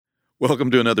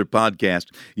Welcome to another podcast.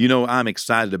 You know, I'm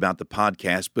excited about the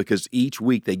podcast because each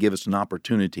week they give us an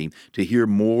opportunity to hear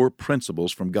more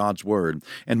principles from God's Word.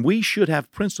 And we should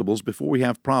have principles before we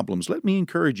have problems. Let me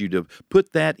encourage you to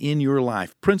put that in your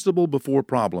life. Principle before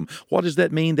problem. What does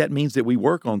that mean? That means that we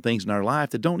work on things in our life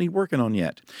that don't need working on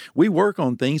yet. We work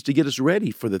on things to get us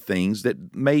ready for the things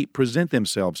that may present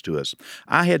themselves to us.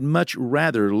 I had much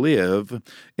rather live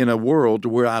in a world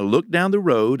where I look down the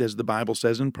road, as the Bible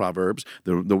says in Proverbs,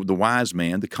 the wise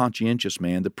man, the conscientious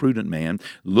man, the prudent man,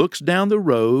 looks down the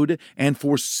road and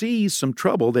foresees some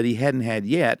trouble that he hadn't had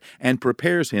yet and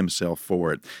prepares himself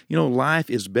for it. You know, life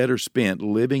is better spent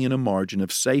living in a margin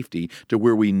of safety to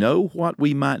where we know what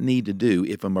we might need to do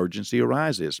if emergency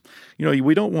arises. You know,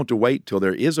 we don't want to wait till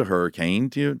there is a hurricane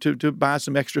to buy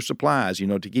some extra supplies,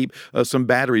 to keep some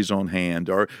batteries on hand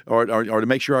or to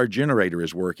make sure our generator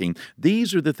is working.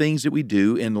 These are the things that we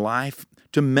do in life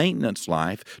to maintenance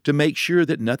life, to make sure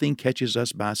that nothing catches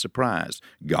us by surprise.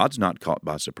 God's not caught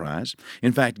by surprise.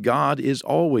 In fact, God is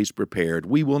always prepared.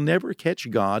 We will never catch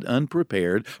God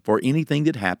unprepared for anything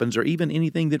that happens or even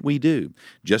anything that we do.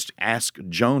 Just ask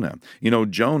Jonah.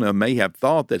 Jonah may have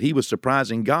thought that he was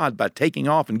surprising God by taking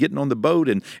off and getting on the boat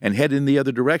and heading the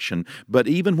other direction. But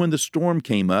even when the storm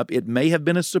came up, it may have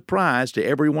been a surprise to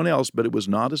everyone else, but it was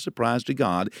not a surprise to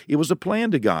God. It was a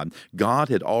plan to God. God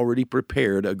had already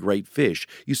prepared a great fish.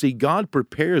 You see, God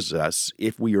prepares us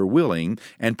if we are willing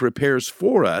and prepares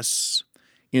for us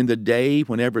in the day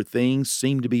whenever things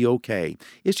seem to be okay.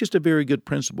 It's just a very good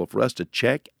principle for us to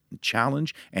check,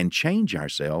 challenge, and change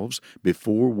ourselves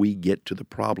before we get to the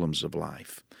problems of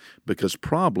life. Because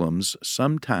problems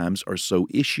sometimes are so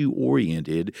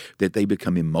issue-oriented that they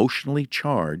become emotionally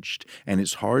charged, and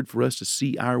it's hard for us to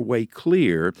see our way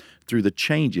clear through the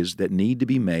changes that need to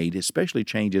be made, especially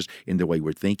changes in the way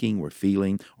we're thinking, we're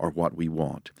feeling, or what we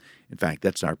want. In fact,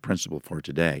 that's our principle for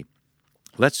today.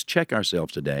 Let's check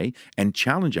ourselves today and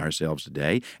challenge ourselves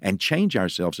today and change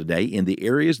ourselves today in the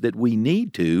areas that we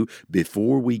need to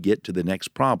before we get to the next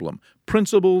problem.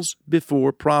 Principles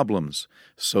before problems,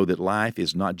 so that life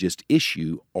is not just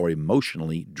issue or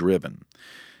emotionally driven.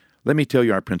 Let me tell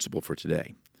you our principle for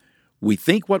today. We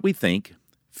think what we think,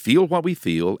 feel what we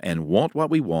feel, and want what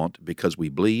we want because we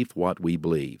believe what we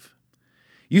believe.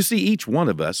 You see, each one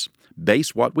of us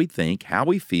base what we think, how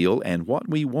we feel, and what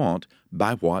we want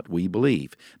by what we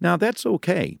believe. Now, that's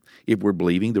okay if we're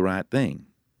believing the right thing.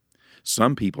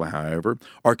 Some people, however,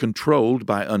 are controlled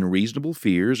by unreasonable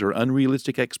fears or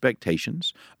unrealistic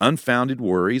expectations, unfounded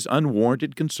worries,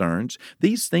 unwarranted concerns.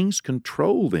 These things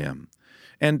control them.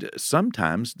 And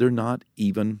sometimes they're not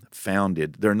even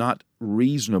founded. They're not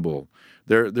reasonable.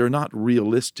 They're not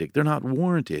realistic. They're not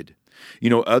warranted.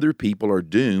 Other people are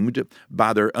doomed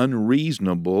by their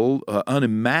unreasonable,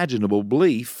 unimaginable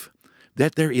belief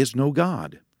that there is no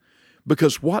God.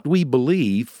 Because what we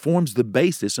believe forms the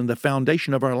basis and the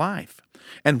foundation of our life.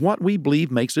 And what we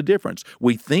believe makes a difference.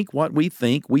 We think what we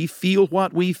think, we feel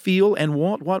what we feel, and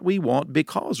want what we want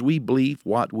because we believe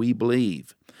what we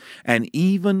believe. And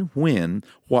even when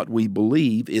what we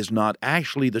believe is not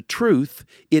actually the truth,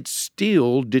 it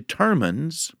still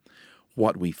determines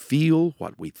what we feel,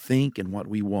 what we think, and what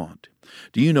we want.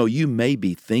 Do you know you may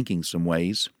be thinking some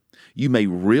ways? You may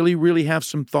really, really have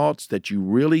some thoughts that you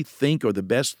really think are the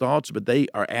best thoughts, but they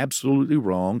are absolutely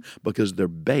wrong because they're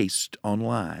based on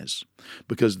lies,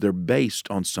 because they're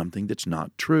based on something that's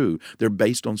not true. They're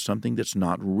based on something that's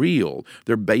not real.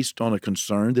 They're based on a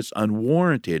concern that's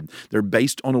unwarranted. They're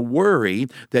based on a worry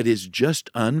that is just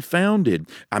unfounded.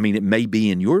 I mean, it may be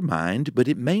in your mind, but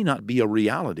it may not be a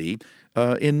reality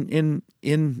in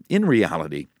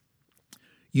reality.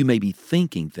 You may be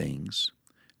thinking things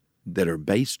that are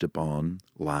based upon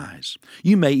lies.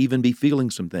 You may even be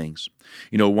feeling some things.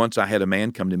 Once I had a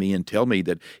man come to me and tell me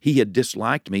that he had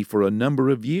disliked me for a number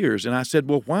of years, and I said,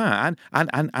 well, why?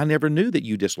 I never knew that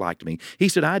you disliked me. He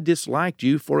said, I disliked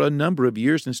you for a number of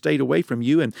years and stayed away from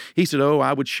you, and he said,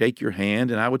 I would shake your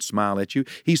hand and I would smile at you.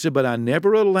 He said, but I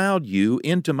never allowed you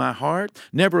into my heart,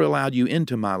 never allowed you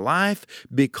into my life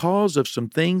because of some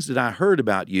things that I heard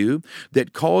about you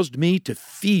that caused me to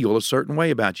feel a certain way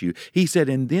about you. He said,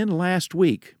 and then last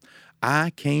week,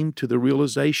 I came to the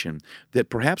realization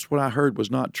that perhaps what I heard was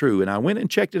not true. And I went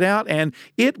and checked it out, and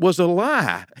it was a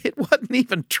lie. It wasn't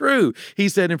even true. He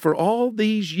said, and for all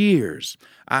these years,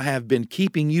 I have been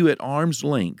keeping you at arm's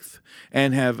length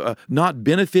and have not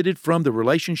benefited from the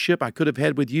relationship I could have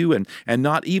had with you and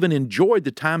not even enjoyed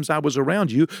the times I was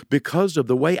around you because of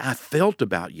the way I felt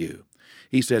about you.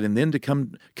 He said, and then to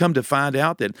come to find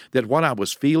out that what I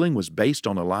was feeling was based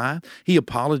on a lie. He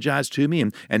apologized to me,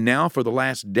 and now for the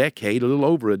last decade, a little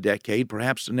over a decade,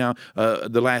 perhaps now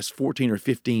the last 14 or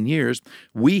 15 years,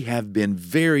 we have been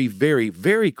very, very,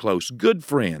 very close, good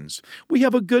friends. We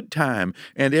have a good time,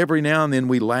 and every now and then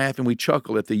we laugh and we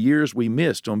chuckle at the years we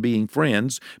missed on being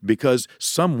friends because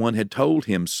someone had told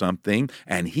him something,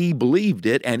 and he believed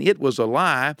it, and it was a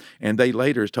lie, and they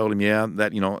later told him, yeah,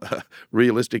 that,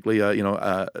 realistically,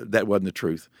 that wasn't the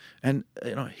truth. And,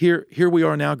 here we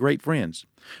are now, great friends.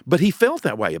 But he felt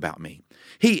that way about me.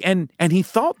 He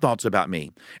thought thoughts about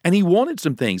me, and he wanted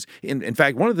some things. In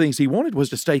fact, one of the things he wanted was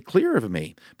to stay clear of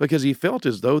me because he felt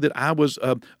as though that I was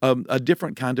a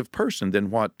different kind of person than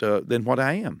what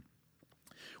I am.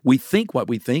 We think what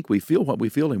we think, we feel what we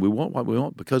feel, and we want what we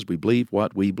want because we believe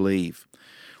what we believe.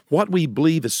 What we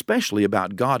believe, especially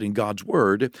about God and God's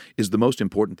Word, is the most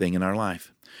important thing in our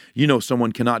life.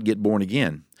 Someone cannot get born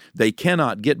again. They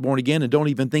cannot get born again and don't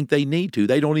even think they need to.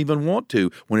 They don't even want to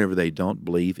whenever they don't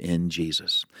believe in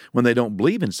Jesus, when they don't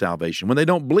believe in salvation, when they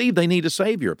don't believe they need a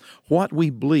Savior. What we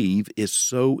believe is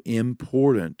so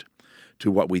important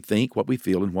to what we think, what we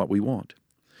feel, and what we want.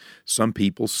 Some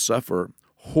people suffer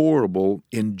horrible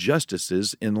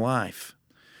injustices in life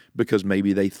because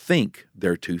maybe they think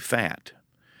they're too fat,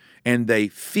 and they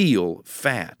feel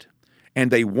fat, and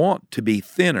they want to be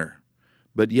thinner.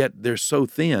 But yet they're so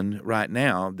thin right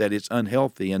now that it's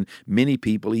unhealthy, and many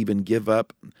people even give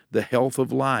up the health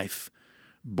of life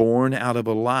born out of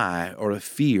a lie or a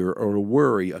fear or a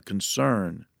worry, a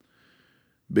concern,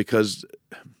 because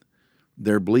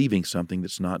they're believing something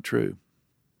that's not true.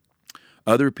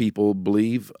 Other people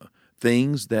believe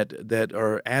things that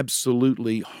are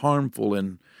absolutely harmful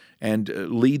and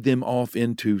lead them off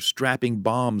into strapping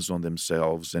bombs on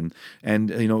themselves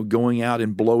and going out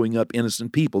and blowing up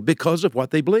innocent people because of what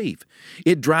they believe.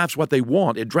 It drives what they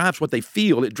want. It drives what they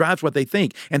feel. It drives what they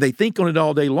think. And they think on it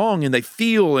all day long, and they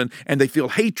feel and they feel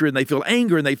hatred, and they feel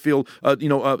anger, and they feel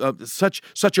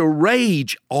such a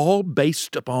rage, all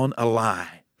based upon a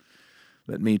lie.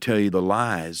 Let me tell you, the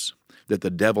lies that the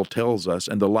devil tells us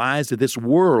and the lies that this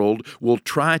world will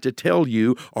try to tell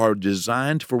you are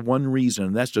designed for one reason,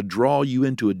 and that's to draw you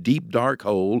into a deep, dark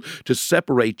hole, to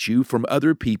separate you from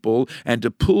other people, and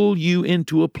to pull you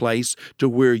into a place to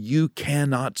where you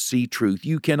cannot see truth.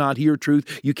 You cannot hear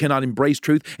truth. You cannot embrace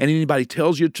truth. And anybody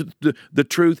tells you the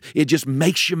truth, it just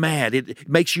makes you mad. It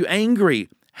makes you angry.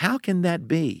 How can that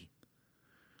be?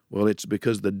 Well, it's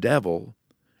because the devil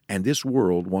and this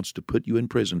world wants to put you in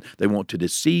prison. They want to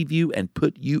deceive you and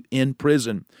put you in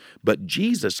prison. But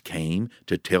Jesus came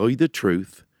to tell you the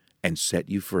truth and set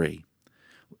you free.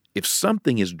 If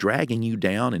something is dragging you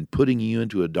down and putting you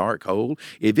into a dark hole,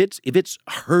 if it's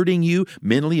hurting you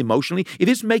mentally, emotionally, if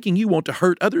it's making you want to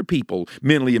hurt other people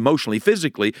mentally, emotionally,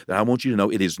 physically, then I want you to know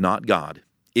it is not God.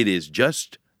 It is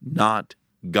just not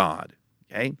God.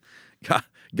 Okay?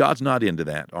 God's not into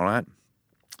that, all right?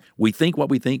 We think what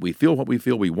we think, we feel what we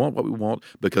feel, we want what we want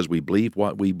because we believe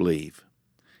what we believe,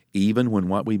 even when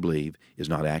what we believe is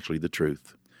not actually the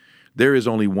truth. There is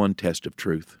only one test of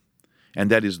truth, and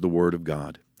that is the Word of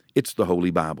God. It's the Holy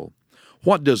Bible.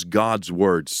 What does God's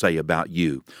Word say about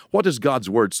you? What does God's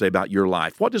Word say about your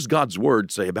life? What does God's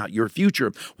Word say about your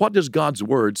future? What does God's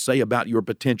Word say about your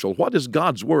potential? What does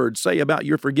God's Word say about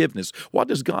your forgiveness? What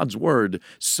does God's Word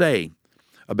say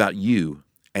about you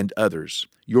and others,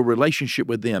 your relationship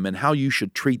with them, and how you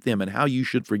should treat them and how you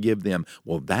should forgive them?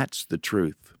 Well, that's the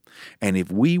truth. And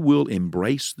if we will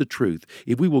embrace the truth,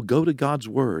 if we will go to God's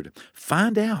Word,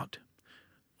 find out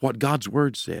what God's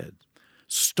Word said,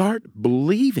 start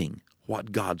believing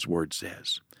what God's Word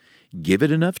says. Give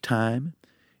it enough time,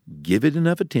 give it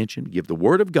enough attention, give the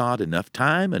Word of God enough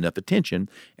time, enough attention,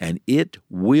 and it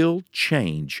will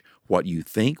change what you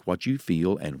think, what you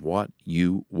feel, and what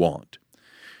you want.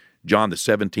 John, the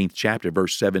 17th chapter,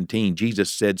 verse 17,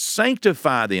 Jesus said,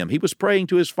 sanctify them. He was praying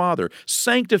to his Father.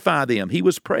 Sanctify them. He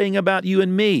was praying about you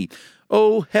and me.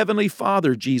 Oh, Heavenly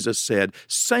Father, Jesus said,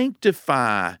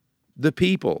 sanctify the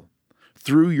people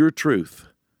through your truth.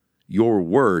 Your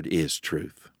word is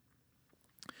truth.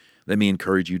 Let me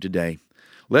encourage you today.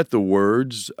 Let the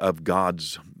words of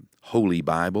God's Holy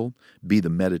Bible be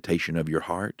the meditation of your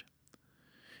heart,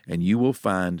 and you will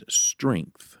find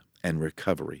strength and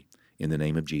recovery in the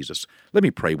name of Jesus. Let me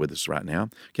pray with us right now.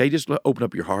 Okay, just open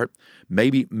up your heart.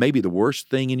 Maybe the worst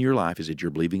thing in your life is that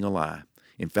you're believing a lie.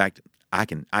 In fact, I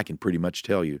can pretty much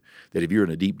tell you that if you're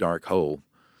in a deep dark hole,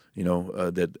 you're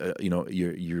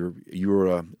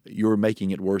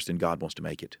making it worse than God wants to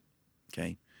make it.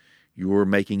 Okay, you're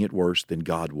making it worse than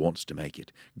God wants to make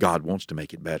it. God wants to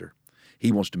make it better.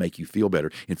 He wants to make you feel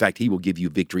better. In fact, He will give you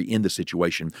victory in the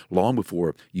situation long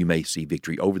before you may see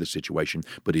victory over the situation.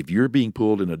 But if you're being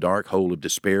pulled in a dark hole of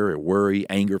despair or worry,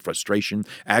 anger, frustration,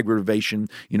 aggravation,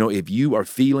 if you are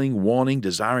feeling, wanting,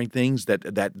 desiring things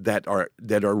that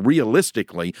are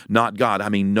realistically not God. I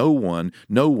mean, no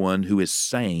one who is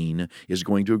sane is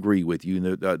going to agree with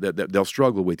you. They'll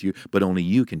struggle with you, but only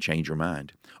you can change your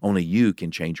mind. Only you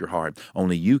can change your heart.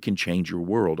 Only you can change your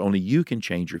world. Only you can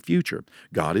change your future.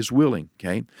 God is willing,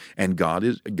 okay? And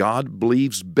God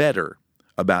believes better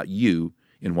about you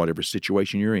in whatever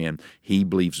situation you're in. He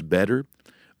believes better.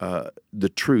 The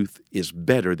truth is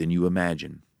better than you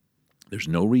imagine. There's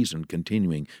no reason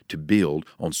continuing to build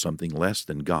on something less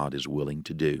than God is willing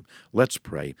to do. Let's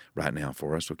pray right now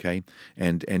for us, okay?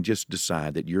 And just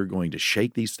decide that you're going to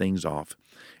shake these things off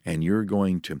and you're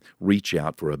going to reach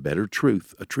out for a better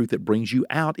truth, a truth that brings you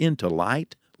out into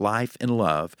light, life, and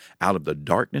love, out of the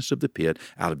darkness of the pit,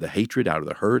 out of the hatred, out of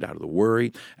the hurt, out of the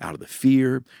worry, out of the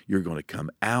fear. You're going to come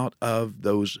out of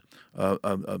those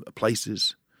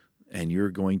places and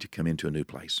you're going to come into a new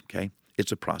place, okay?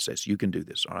 It's a process. You can do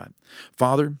this, all right?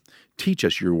 Father, teach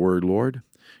us your word, Lord.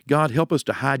 God, help us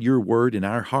to hide your word in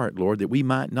our heart, Lord, that we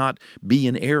might not be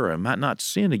in error, might not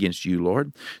sin against you,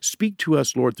 Lord. Speak to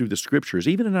us, Lord, through the scriptures,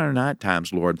 even in our night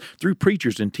times, Lord, through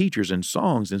preachers and teachers and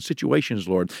songs and situations,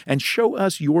 Lord, and show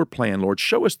us your plan, Lord.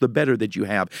 Show us the better that you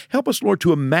have. Help us, Lord,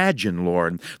 to imagine,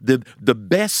 Lord, the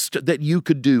best that you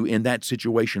could do in that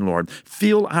situation, Lord.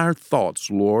 Fill our thoughts,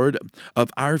 Lord,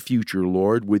 of our future,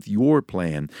 Lord, with your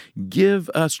plan. Give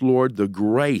us, Lord, the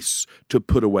grace to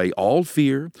put away all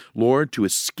fear, Lord, to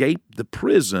escape the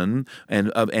prison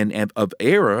of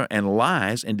error and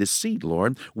lies and deceit,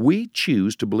 Lord. We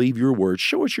choose to believe your word.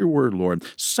 Show us your word, Lord.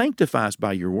 Sanctify us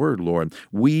by your word, Lord.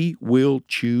 We will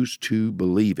choose to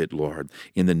believe it, Lord,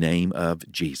 in the name of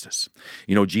Jesus.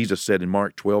 Jesus said in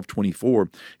Mark 12:24,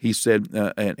 he said,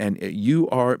 and you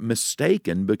are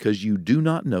mistaken because you do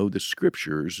not know the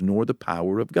scriptures nor the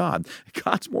power of God.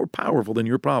 God's more powerful than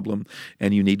your problem,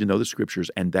 and you need to know the scriptures,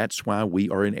 and that's why we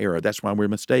are in error. That's why we're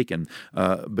mistaken,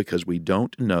 because we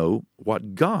don't know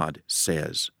what God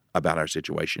says about our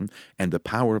situation and the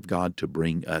power of God to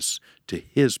bring us to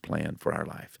His plan for our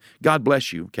life. God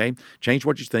bless you, okay? Change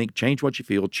what you think, change what you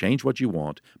feel, change what you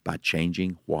want by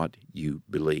changing what you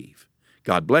believe.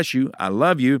 God bless you. I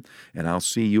love you, and I'll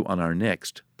see you on our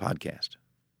next podcast.